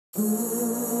When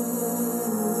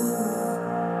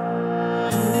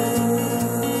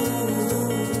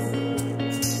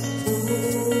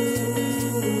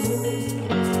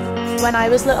I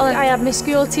was little, I had my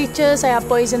school teachers, I had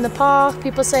boys in the park,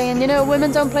 people saying, you know,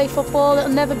 women don't play football, it'll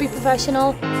never be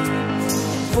professional.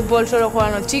 Fútbol solo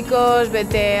juegan los chicos,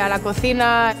 vete a la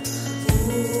cocina.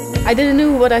 I didn't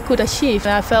know what I could achieve.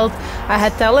 I felt I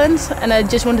had talent and I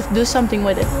just wanted to do something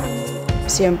with it.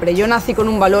 Siempre. Yo nací con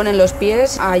un balón en los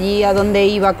pies. Allí a donde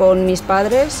iba con mis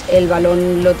padres, el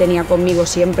balón lo tenía conmigo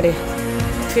siempre.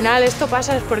 Al final esto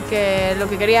pasa es porque lo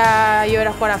que quería yo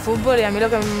era jugar a fútbol y a mí lo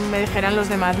que me dijeran los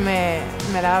demás me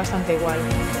daba bastante igual.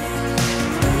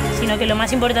 Sino que lo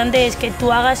más importante es que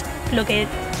tú hagas lo que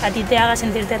a ti te haga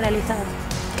sentirte realizado.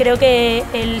 Creo que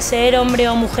el ser hombre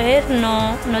o mujer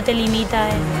no te limita.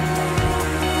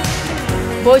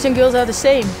 Boys and girls are the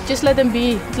same. Just let them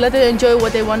be. Let them enjoy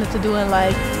what they wanted to do in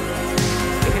life.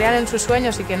 Que crean en sus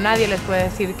sueños y que nadie les puede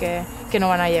decir que no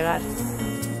van a llegar.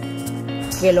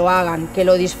 Que lo hagan, que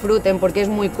lo disfruten porque es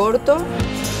muy corto.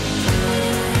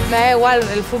 Me da igual,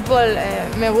 el fútbol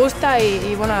me gusta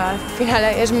y bueno, al final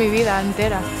es mi vida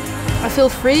entera. I feel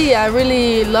free, I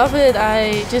really love it,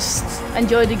 I just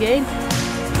enjoy the game.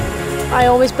 I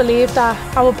always believed that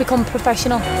I would become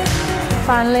professional.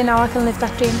 Finally now I can live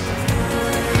that dream.